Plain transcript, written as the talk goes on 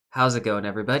How's it going,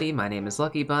 everybody? My name is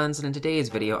LuckyBunz, and in today's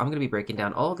video, I'm going to be breaking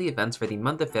down all the events for the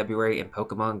month of February in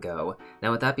Pokemon Go.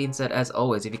 Now, with that being said, as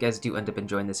always, if you guys do end up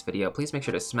enjoying this video, please make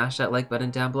sure to smash that like button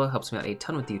down below. It helps me out a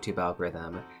ton with the YouTube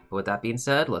algorithm. But with that being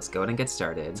said, let's go ahead and get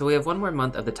started. So we have one more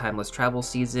month of the Timeless Travel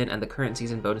season, and the current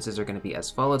season bonuses are going to be as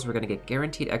follows. We're going to get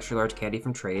guaranteed extra large candy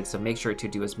from trades, so make sure to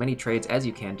do as many trades as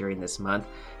you can during this month.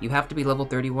 You have to be level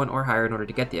 31 or higher in order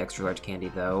to get the extra large candy,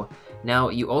 though. Now,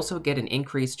 you also get an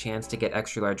increased chance to get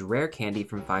extra large rare candy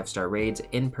from 5-star raids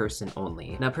in person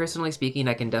only. Now, personally speaking,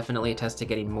 I can definitely attest to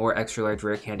getting more extra large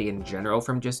rare candy in general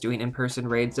from just doing in-person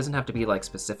raids. Doesn't have to be like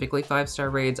specifically 5-star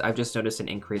raids. I've just noticed an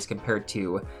increase compared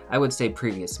to, I would say,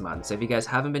 previous months. So if you guys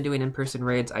haven't been doing in-person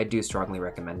raids, I do strongly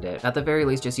recommend it. At the very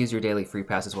least, just use your daily free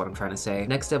pass is what I'm trying to say.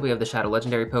 Next up, we have the Shadow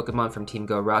Legendary Pokemon from Team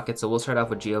Go Rocket. So we'll start off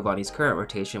with Giovanni's current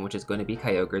rotation, which is going to be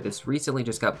Kyogre. This recently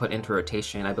just got put into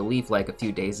rotation, I believe like a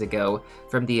few days ago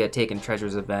from the Taken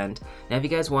Treasures event. Now, if you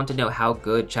guys want to know how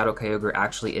good Shadow Kyogre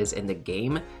actually is in the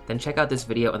game, then check out this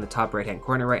video in the top right hand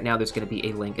corner right now. There's going to be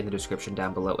a link in the description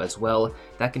down below as well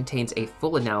that contains a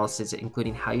full analysis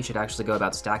including how you should actually go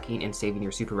about stacking and saving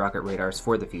your Super Rocket radars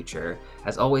for the future.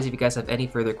 As always, if you guys have any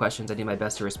further questions, I do my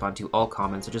best to respond to all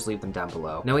comments, so just leave them down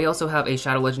below. Now, we also have a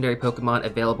Shadow Legendary Pokemon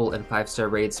available in 5-star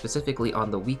raids specifically on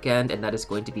the weekend, and that is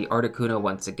going to be Articuno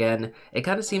once again. It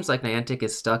kind of seems like Niantic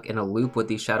is stuck in a loop with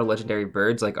these Shadow Legendary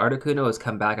birds. Like, Articuno has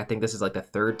come back, I think this is like the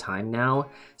 3rd time now.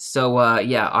 So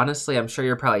yeah, honestly, I'm sure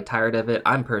you're probably tired of it.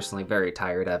 I'm personally very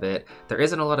tired of it. There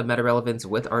isn't a lot of meta relevance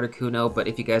with Articuno, but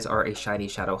if you guys are a shiny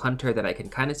Shadow Hunter, then I can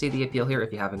kind of see the appeal here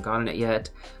if you haven't gotten it yet.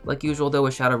 Like usual though,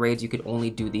 with Shadow Raids, you could only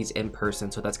do these in person,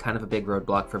 so that's kind of a big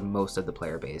roadblock for most of the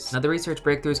player base. Now, the research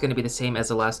breakthrough is going to be the same as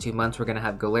the last 2 months. We're going to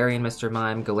have Galarian Mr.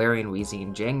 Mime, Galarian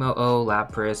Weezing, Jangmo-O,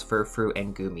 Lapras, Furfrou,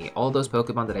 and Goomy. All those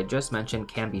Pokemon that I just mentioned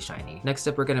can be shiny. Next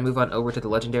up, we're going to move on over to the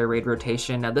Legendary Raid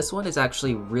rotation. Now, this one is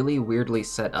actually really weirdly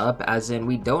set up, as in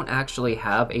we don't actually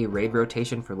have a raid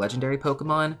rotation for Legendary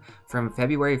Pokemon. From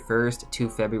February 1st to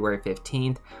February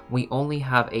 15th, we only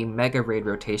have a Mega Raid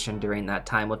rotation during that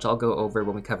time, which I'll go over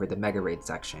when we cover the Mega Raid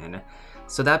section.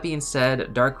 So that being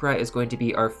said, Darkrai is going to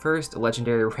be our first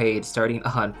Legendary Raid starting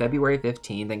on February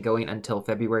 15th and going until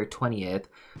February 20th.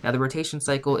 Now, the rotation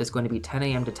cycle is going to be 10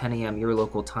 AM to 10 AM your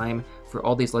local time for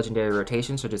all these Legendary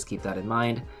rotations, so just keep that in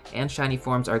mind. And shiny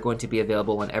forms are going to be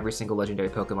available on every single Legendary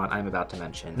Pokemon I'm about to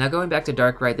mention. Now, going back to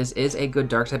Darkrai, this is a good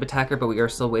Dark-type attacker, but we are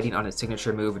still waiting on its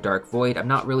signature move, Dark Void. I'm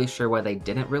not really sure why they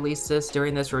didn't release this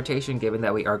during this rotation, given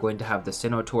that we are going to have the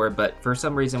Sinnoh tour, but for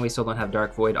some reason we still don't have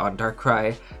Dark Void on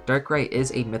Darkrai. Darkrai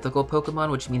is a mythical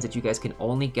Pokemon, which means that you guys can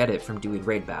only get it from doing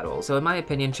raid battles. So in my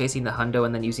opinion, chasing the Hundo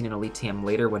and then using an Elite TM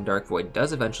later when Dark Void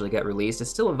does eventually get released is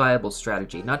still a viable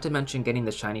strategy, not to mention getting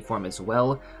the shiny form as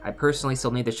well. I personally still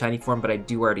need the shiny form, but I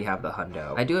do already have the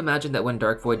Hundo. I do imagine that when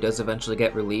Dark Void does eventually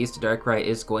get released, Darkrai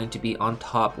is going to be on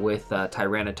top with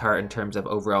Tyranitar in terms of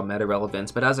overall meta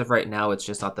relevance, but as of right now, it's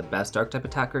just not the best Dark-type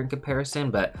attacker in comparison,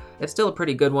 but it's still a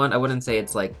pretty good one. I wouldn't say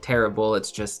it's like terrible,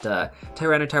 it's just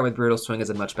Tyranitar with Brutal Swing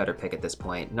is a much better pick at this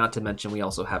point. Not to mention we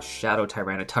also have Shadow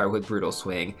Tyranitar with Brutal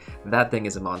Swing. That thing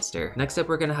is a monster. Next up,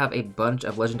 we're going to have a bunch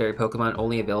of Legendary Pokemon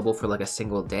only available for like a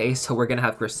single day, so we're going to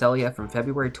have Cresselia from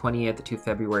February 20th to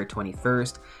February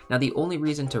 21st. Now, the only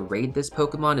reason to raid this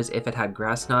Pokemon is if it had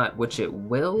Grass Knot, which it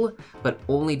will, but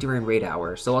only during raid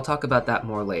hour, so I'll talk about that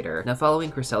more later. Now,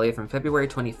 following Cresselia from February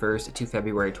 21st to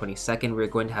February 22nd, we're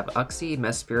going to have Uxie,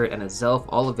 Mesprit, and Azelf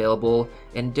all available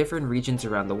in different regions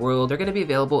around the world. They're going to be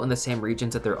available in the same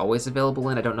regions that they're always available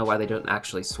in. I don't know why they don't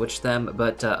actually switch them,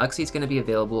 but Uxie is going to be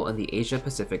available in the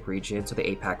Asia-Pacific region, so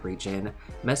the APAC region.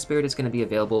 Mesprit is going to be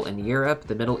available in Europe,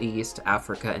 the Middle East,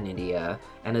 Africa, and India,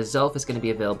 and Azelf is going to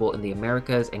be available in the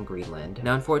Americas and Greenland.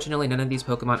 Now, unfortunately, none of these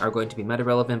Pokemon are going to be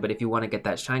meta-relevant, but if you want to get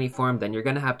that shiny form, then you're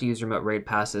going to have to use remote raid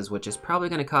passes, which is probably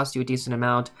going to cost you a decent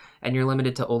amount, and you're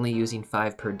limited to only using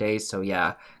 5 per day, so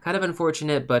yeah, kind of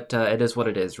unfortunate, but it is what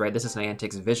it is, right? This is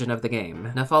Niantic's vision of the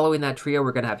game. Now, following that trio,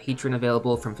 we're going to have Heatran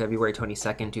available from February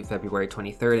 22nd to February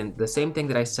 23rd, and the same thing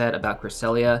that I said about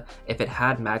Cresselia, if it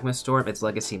had Magma Storm, its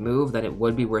legacy move, then it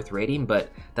would be worth raiding, but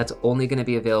that's only going to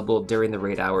be available during the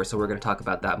raid hour, so we're going to talk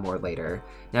about that more later.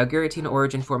 Now, Giratina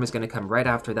Origin Form is going to come right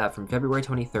after that from February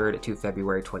 23rd to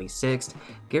February 26th.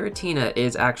 Giratina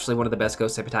is actually one of the best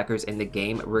Ghost-type attackers in the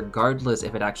game, regardless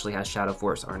if it actually has Shadow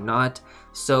Force or not.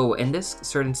 So in this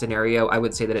certain scenario, I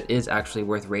would say that it is actually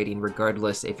worth raiding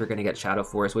regardless if you're going to get Shadow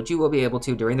Force, which you will be able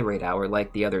to during the raid hour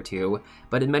like the other two,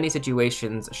 but in many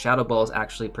situations, Shadow Ball is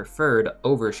actually preferred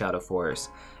over Shadow Force.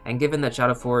 And given that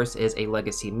Shadow Force is a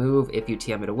legacy move, if you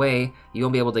TM it away, you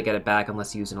won't be able to get it back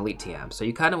unless you use an Elite TM. So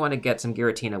you kind of want to get some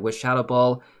Giratina with Shadow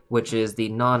Ball, which is the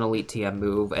non-elite TM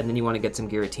move, and then you want to get some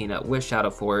Giratina with Shadow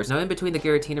Force. Now in between the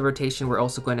Giratina rotation, we're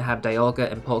also going to have Dialga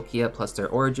and Palkia plus their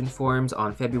origin forms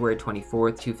on February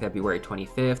 24th to February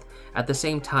 25th. At the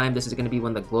same time, this is going to be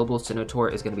when the Global Sinnoh Tour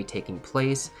is going to be taking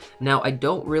place. Now I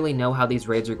don't really know how these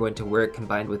raids are going to work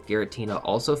combined with Giratina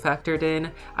also factored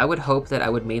in. I would hope that I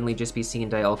would mainly just be seeing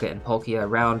Dialga and Palkia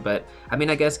around, but I mean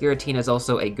I guess Giratina is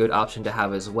also a good option to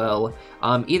have as well.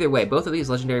 Either way, both of these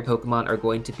legendary Pokemon are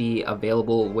going to be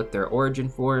available with their origin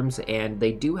forms, and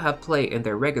they do have play in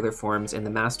their regular forms in the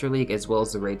Master League as well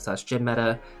as the Raid/Gym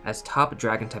meta as top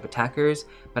Dragon type attackers,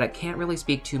 but I can't really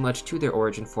speak too much to their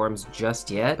origin forms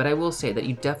just yet. But I will say that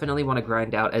you definitely want to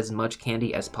grind out as much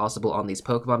candy as possible on these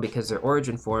Pokemon because their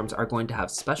origin forms are going to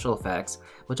have special effects,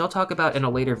 which I'll talk about in a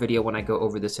later video when I go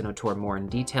over the Sinnoh Tour more in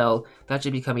detail. That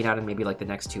should be coming out in maybe like the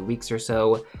next 2 weeks or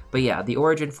so. But yeah, the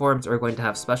origin forms are going to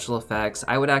have special effects.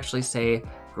 I would actually say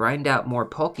grind out more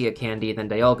Palkia candy than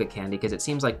Dialga candy because it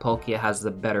seems like Palkia has the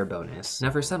better bonus. Now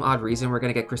for some odd reason, we're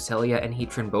going to get Cresselia and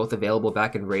Heatran both available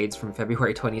back in raids from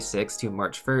February 26th to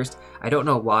March 1st. I don't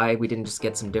know why we didn't just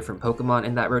get some different Pokemon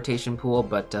in that rotation pool,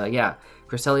 but yeah.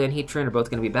 Cresselia and Heatran are both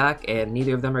going to be back, and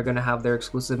neither of them are going to have their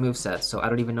exclusive movesets, so I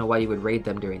don't even know why you would raid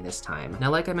them during this time.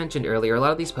 Now, like I mentioned earlier, a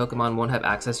lot of these Pokemon won't have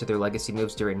access to their legacy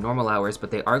moves during normal hours,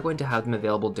 but they are going to have them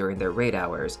available during their raid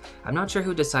hours. I'm not sure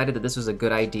who decided that this was a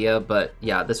good idea, but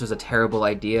yeah, this was a terrible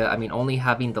idea. I mean, only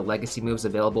having the legacy moves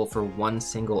available for 1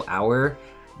 single hour,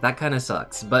 that kind of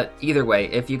sucks. But either way,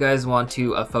 if you guys want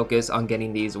to focus on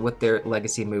getting these with their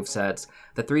legacy movesets,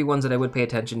 the 3 ones that I would pay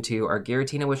attention to are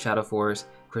Giratina with Shadow Force,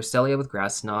 Cresselia with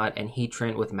Grass Knot, and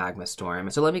Heatran with Magma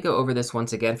Storm. So let me go over this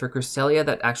once again. For Cresselia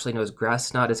that actually knows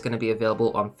Grass Knot is going to be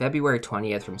available on February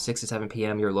 20th from 6 to 7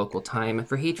 p.m. your local time.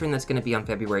 For Heatran that's going to be on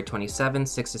February 27th,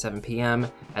 6 to 7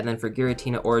 p.m. And then for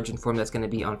Giratina Origin Form that's going to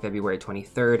be on February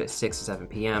 23rd, 6 to 7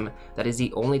 p.m. That is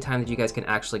the only time that you guys can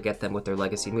actually get them with their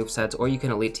legacy movesets, or you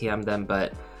can Elite TM them,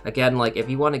 but again, like if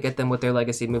you want to get them with their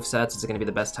legacy movesets, it's going to be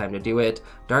the best time to do it.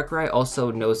 Darkrai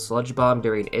also knows Sludge Bomb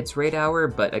during its raid hour,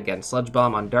 but again, Sludge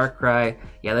Bomb on Darkrai,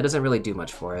 yeah, that doesn't really do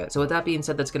much for it. So with that being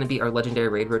said, that's going to be our legendary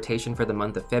raid rotation for the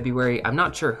month of February. I'm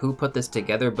not sure who put this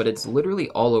together, but it's literally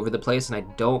all over the place, and I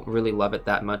don't really love it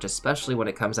that much, especially when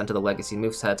it comes down to the legacy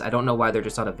movesets. I don't know why they're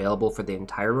just not available for the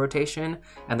entire rotation,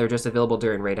 and they're just available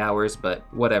during raid hours, but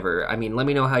whatever. I mean, let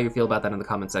me know how you feel about that in the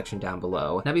comment section down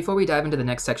below. Now, before we dive into the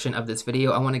next section of this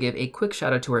video, I want to give a quick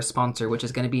shout out to our sponsor, which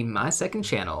is going to be my second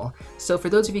channel. So for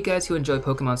those of you guys who enjoy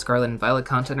Pokemon Scarlet and Violet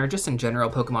content, or just in general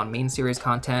Pokemon main series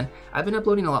content, I've been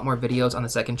uploading a lot more videos on the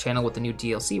second channel with the new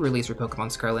DLC release for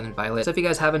Pokemon Scarlet and Violet. So if you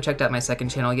guys haven't checked out my second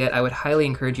channel yet, I would highly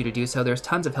encourage you to do so. There's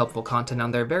tons of helpful content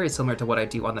on there, very similar to what I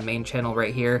do on the main channel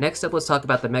right here. Next up, let's talk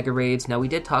about the Mega Raids. Now, we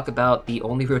did talk about the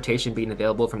only rotation being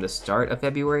available from the start of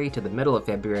February to the middle of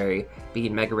February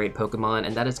being Mega Raid Pokemon,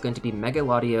 and that is going to be Mega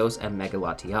Latios and Mega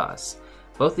Latias.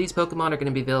 Both of these Pokemon are going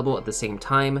to be available at the same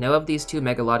time. Now, of these two,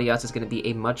 Mega Latias is going to be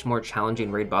a much more challenging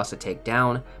raid boss to take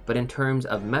down, but in terms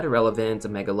of meta relevance,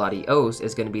 Mega Latios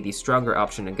is going to be the stronger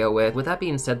option to go with. With that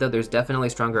being said though, there's definitely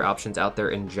stronger options out there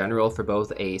in general for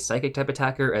both a Psychic type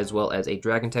attacker as well as a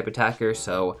Dragon type attacker,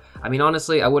 so I mean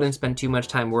honestly, I wouldn't spend too much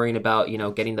time worrying about, you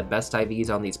know, getting the best IVs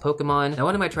on these Pokemon. Now,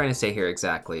 what am I trying to say here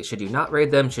exactly? Should you not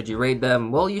raid them? Should you raid them?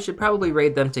 Well, you should probably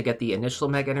raid them to get the initial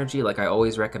Mega Energy like I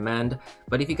always recommend,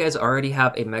 but if you guys already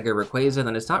have a Mega Rayquaza,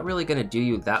 then it's not really going to do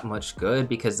you that much good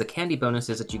because the candy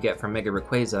bonuses that you get from Mega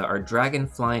Rayquaza are Dragon,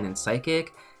 Flying, and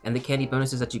Psychic, and the candy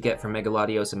bonuses that you get from Mega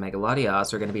Latios and Mega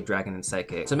Latias are going to be Dragon and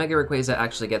Psychic. So Mega Rayquaza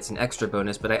actually gets an extra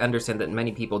bonus, but I understand that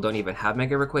many people don't even have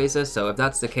Mega Rayquaza, so if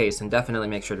that's the case, then definitely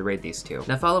make sure to raid these two.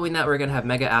 Now, following that, we're going to have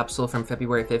Mega Absol from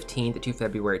February 15th to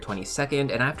February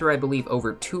 22nd, and after I believe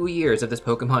over 2 years of this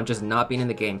Pokemon just not being in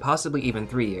the game, possibly even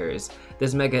 3 years,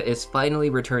 this Mega is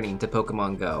finally returning to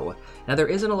Pokemon Go. Now, there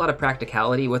isn't a lot of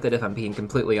practicality with it if I'm being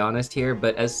completely honest here,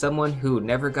 but as someone who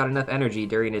never got enough energy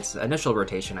during its initial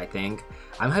rotation, I think,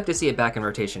 I'm hyped to see it back in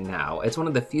rotation now. It's one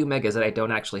of the few Megas that I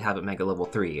don't actually have at Mega Level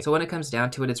 3. So when it comes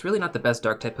down to it, it's really not the best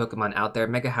Dark-type Pokemon out there.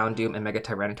 Mega Houndoom and Mega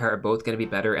Tyranitar are both going to be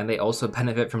better, and they also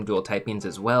benefit from dual typings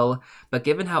as well. But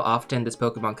given how often this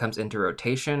Pokemon comes into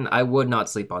rotation, I would not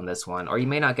sleep on this one, or you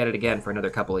may not get it again for another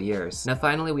couple of years. Now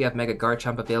finally, we have Mega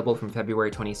Garchomp available from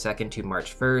February 22nd to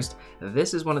March 1st.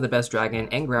 This is one of the best Dragon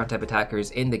and Ground-type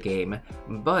attackers in the game,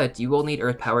 but you will need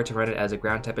Earth Power to run it as a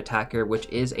Ground-type attacker, which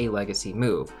is a legacy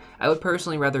move. I would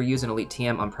personally rather use an Elite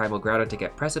TM on Primal Groudon to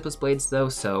get Precipice Blades though,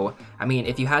 so I mean,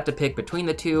 if you had to pick between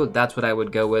the two, that's what I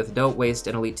would go with. Don't waste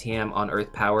an Elite TM on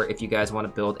Earth Power if you guys want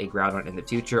to build a Groudon in the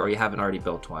future, or you haven't already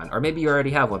built one. Or maybe you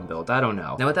already have one built, I don't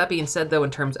know. Now with that being said though,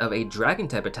 in terms of a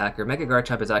Dragon-type attacker, Mega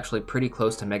Garchomp is actually pretty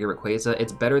close to Mega Rayquaza.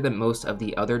 It's better than most of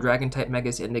the other Dragon-type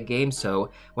Megas in the game, so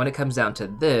when it comes down to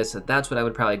this, that's what I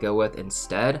would probably go with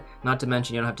instead. Not to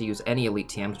mention you don't have to use any Elite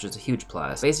TMs, which is a huge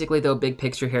plus. Basically though, big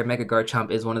picture here, Mega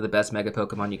Garchomp is one of the best Mega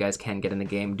Pokemon you guys can get in the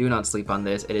game. Do not sleep on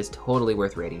this, it is totally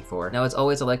worth rating for. Now as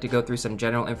always, I like to go through some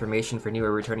general information for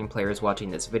newer returning players watching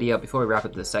this video before we wrap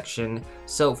up this section.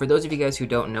 So for those of you guys who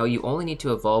don't know, you only need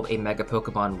to evolve a Mega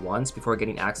Pokemon once before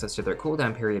getting access to their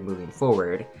cooldown period moving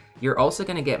forward. You're also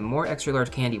going to get more extra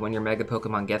large candy when your Mega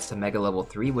Pokemon gets to Mega Level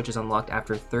 3, which is unlocked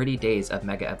after 30 days of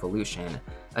Mega Evolution.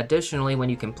 Additionally, when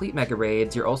you complete Mega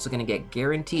Raids, you're also going to get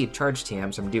guaranteed Charge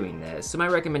TMs from doing this. So my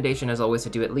recommendation is always to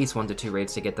do at least 1 to 2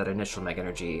 raids to get that initial Mega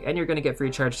Energy, and you're going to get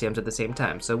free Charge TMs at the same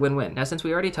time, so win-win. Now since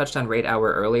we already touched on Raid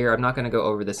Hour earlier, I'm not going to go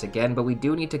over this again, but we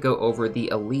do need to go over the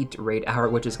Elite Raid Hour,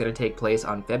 which is going to take place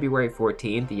on February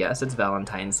 14th. Yes, it's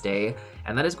Valentine's Day,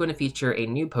 and that is going to feature a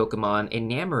new Pokemon,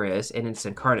 Enamorus, in its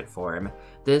incarnate form.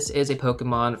 This is a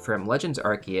Pokemon from Legends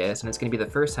Arceus, and it's going to be the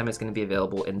first time it's going to be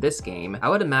available in this game. I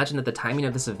would imagine that the timing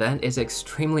of this event is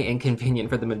extremely inconvenient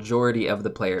for the majority of the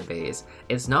player base.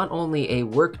 It's not only a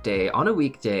work day on a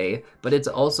weekday, but it's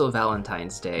also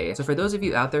Valentine's Day. So for those of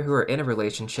you out there who are in a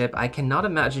relationship, I cannot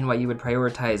imagine why you would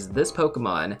prioritize this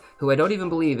Pokemon, who I don't even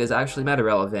believe is actually meta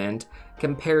relevant,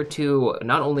 compared to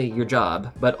not only your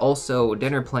job, but also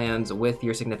dinner plans with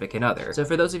your significant other. So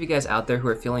for those of you guys out there who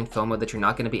are feeling FOMO that you're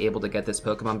not going to be able to get this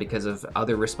Pokemon because of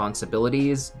other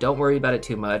responsibilities, don't worry about it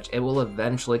too much. It will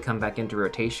eventually come back into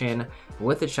rotation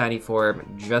with its shiny form.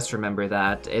 Just remember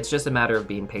that. It's just a matter of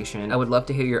being patient. I would love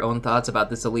to hear your own thoughts about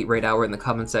this Elite Raid Hour in the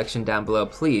comment section down below.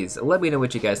 Please let me know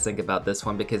what you guys think about this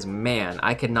one, because man,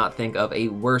 I cannot think of a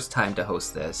worse time to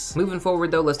host this. Moving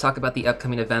forward though, let's talk about the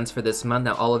upcoming events for this month.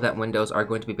 Now all event windows are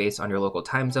going to be based on your local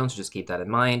time zone, so just keep that in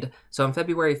mind. So on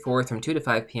February 4th from 2 to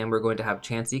 5 p.m. we're going to have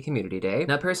Chansey Community Day.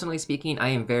 Now personally speaking, I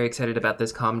am very excited about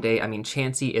this comm day. I mean,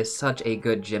 Chansey is such a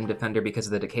good gym defender because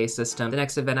of the decay system. The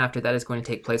next event after that is going to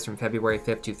take place from February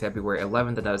 5th to February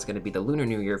 11th, and that is going to be the Lunar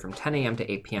New Year from 10 a.m.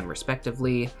 to 8 p.m.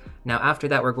 respectively. Now after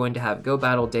that we're going to have Go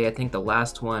Battle Day, I think the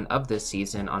last one of this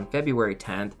season, on February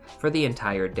 10th for the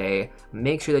entire day.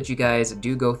 Make sure that you guys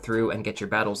do go through and get your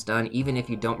battles done, even if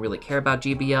you don't really care about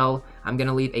GBL. I'm going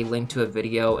to leave a link to a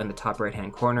video in the top right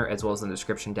hand corner as well as in the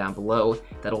description down below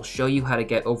that'll show you how to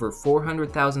get over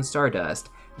 400,000 Stardust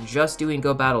just doing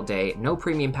Go Battle Day. No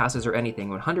premium passes or anything,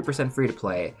 100% free to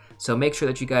play. So make sure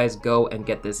that you guys go and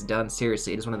get this done.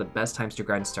 Seriously, it is one of the best times to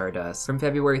grind Stardust. From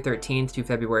February 13th to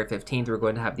February 15th, we're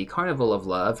going to have the Carnival of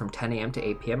Love from 10 a.m. to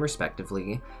 8 p.m.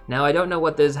 respectively. Now, I don't know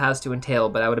what this has to entail,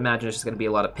 but I would imagine it's just going to be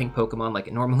a lot of pink Pokemon like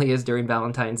it normally is during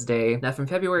Valentine's Day. Now, from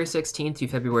February 16th to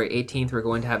February 18th, we're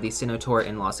going to have the Sinnoh Tour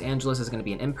in Los Angeles. It's going to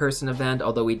be an in-person event,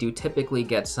 although we do typically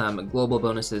get some global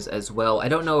bonuses as well. I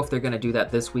don't know if they're going to do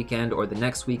that this weekend or the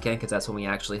next weekend, because that's when we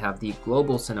actually have the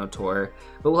global Sinnoh Tour,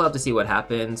 but we'll have to see what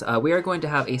happens. We are going to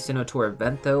have a Sinnoh Tour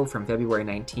event though from February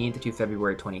 19th to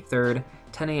February 23rd,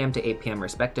 10 a.m. to 8 p.m.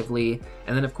 respectively.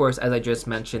 And then of course, as I just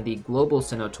mentioned, the global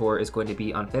Sinnoh Tour is going to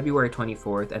be on February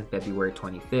 24th and February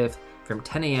 25th from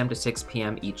 10 a.m. to 6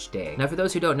 p.m. each day. Now for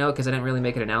those who don't know, because I didn't really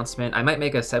make an announcement, I might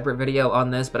make a separate video on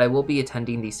this, but I will be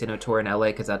attending the Sinnoh Tour in LA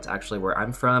because that's actually where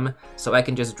I'm from, so I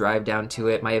can just drive down to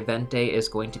it. My event day is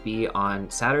going to be on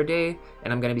Saturday,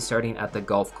 and I'm going to be starting at the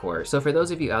golf course. So for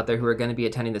those of you out there who are going to be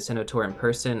attending the Sinnoh Tour in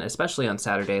person, especially on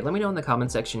Saturday, let me know in the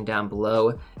comment section down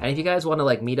below. And if you guys want to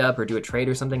like meet up or do a trade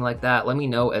or something like that, let me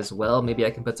know as well. Maybe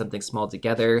I can put something small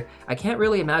together. I can't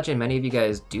really imagine many of you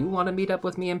guys do want to meet up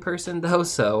with me in person though,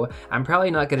 so I'm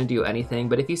probably not going to do anything.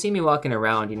 But if you see me walking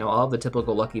around, you know, all the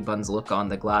typical LuckyBunz look on,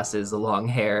 the glasses, the long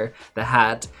hair, the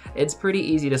hat, it's pretty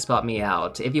easy to spot me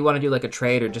out. If you want to do like a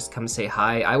trade or just come say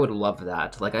hi, I would love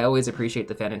that. Like, I always appreciate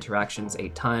the fan interactions a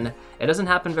ton. It doesn't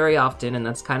happen very often, and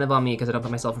that's kind of on me because I don't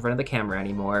put myself in front of the camera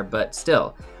anymore, but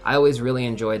still, I always really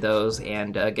enjoy those.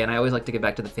 And again, I always like to give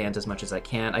back to the fans as much as I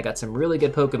can. I got some really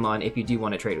good Pokemon if you do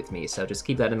want to trade with me, so just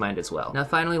keep that in mind as well. Now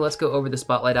finally, let's go over the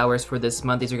spotlight hours for this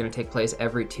month. These are going to take place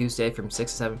every Tuesday Tuesday from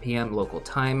 6 to 7 p.m. local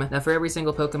time. Now for every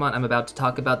single Pokemon I'm about to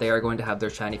talk about, they are going to have their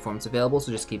shiny forms available,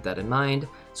 so just keep that in mind.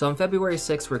 So on February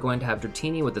 6th, we're going to have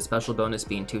Dratini with the special bonus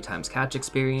being 2x catch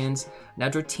experience. Now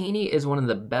Dratini is one of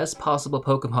the best possible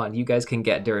Pokemon you guys can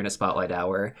get during a Spotlight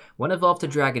Hour. When evolved to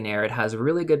Dragonair, it has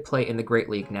really good play in the Great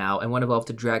League now, and when evolved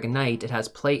to Dragonite, it has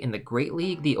play in the Great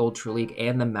League, the Ultra League,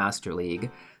 and the Master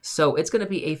League. So it's going to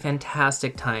be a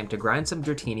fantastic time to grind some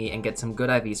Dratini and get some good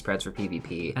IV spreads for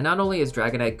PvP. And not only is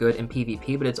Dragonite good in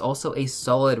PvP, but it's also a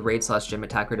solid raid/gym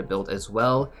attacker to build as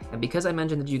well. And because I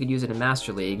mentioned that you could use it in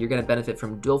Master League, you're going to benefit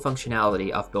from dual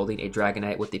functionality off building a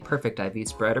Dragonite with the perfect IV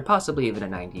spread, or possibly even a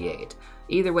 98.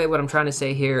 Either way, what I'm trying to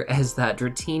say here is that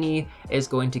Dratini is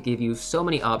going to give you so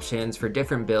many options for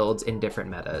different builds in different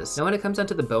metas. Now when it comes down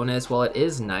to the bonus, while it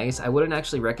is nice, I wouldn't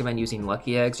actually recommend using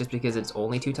Lucky Eggs just because it's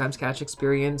only 2x catch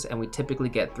experience, and we typically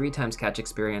get 3x catch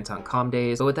experience on calm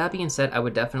days. But with that being said, I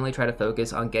would definitely try to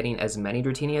focus on getting as many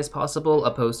Dratini as possible,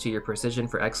 opposed to your precision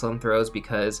for excellent throws,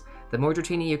 because the more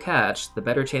Dratini you catch, the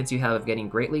better chance you have of getting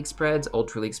Great League spreads,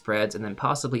 Ultra League spreads, and then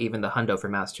possibly even the Hundo for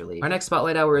Master League. Our next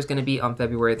Spotlight Hour is going to be on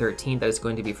February 13th. That is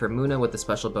going to be for Munna with the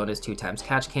special bonus 2x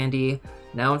catch candy.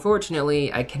 Now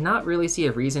unfortunately, I cannot really see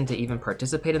a reason to even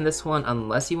participate in this one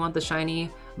unless you want the shiny.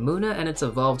 Munna and its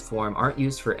evolved form aren't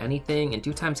used for anything, and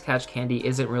 2x catch candy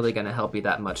isn't really going to help you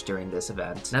that much during this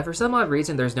event. Now for some odd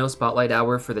reason, there's no Spotlight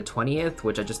Hour for the 20th,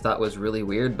 which I just thought was really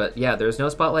weird, but yeah, there's no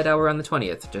Spotlight Hour on the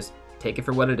 20th. Just take it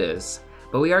for what it is.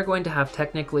 But we are going to have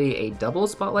technically a double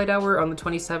Spotlight Hour on the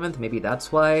 27th, maybe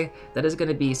that's why. That is going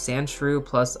to be Sandshrew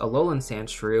plus Alolan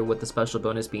Sandshrew, with the special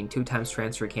bonus being 2x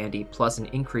transfer candy plus an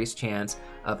increased chance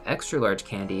of extra large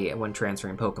candy when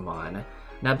transferring Pokemon.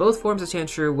 Now both forms of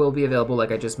Sandshrew will be available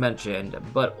like I just mentioned,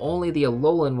 but only the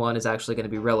Alolan one is actually going to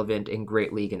be relevant in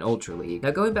Great League and Ultra League. Now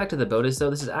going back to the bonus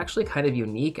though, this is actually kind of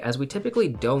unique as we typically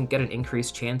don't get an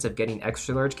increased chance of getting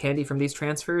extra large candy from these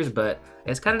transfers, but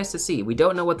it's kind of nice to see. We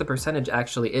don't know what the percentage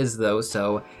actually is though,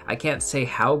 so I can't say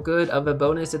how good of a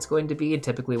bonus it's going to be, and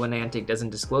typically when Niantic doesn't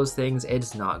disclose things,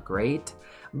 it's not great.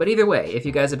 But either way, if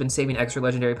you guys have been saving extra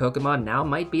legendary Pokemon, now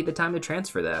might be the time to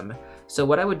transfer them. So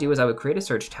what I would do is I would create a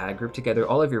search tag, group together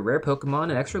all of your rare Pokemon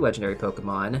and extra legendary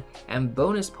Pokemon, and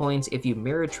bonus points if you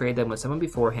mirror trade them with someone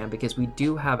beforehand, because we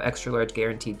do have extra large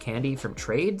guaranteed candy from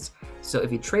trades. So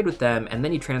if you trade with them and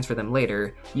then you transfer them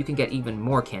later, you can get even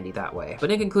more candy that way.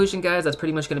 But in conclusion guys, that's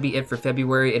pretty much going to be it for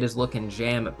February. It is looking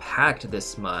jam-packed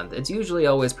this month. It's usually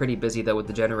always pretty busy though with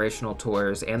the generational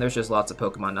tours, and there's just lots of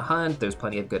Pokemon to hunt, there's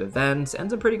plenty of good events, and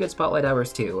some pretty good Spotlight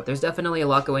Hours too. There's definitely a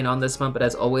lot going on this month, but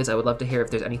as always, I would love to hear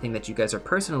if there's anything that you guys are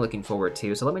personally looking forward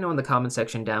to, so let me know in the comment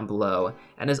section down below.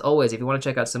 And as always, if you want to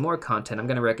check out some more content, I'm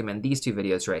going to recommend these two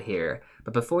videos right here.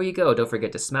 But before you go, don't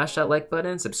forget to smash that like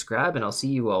button, subscribe, and I'll see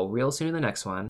you all real soon in the next one.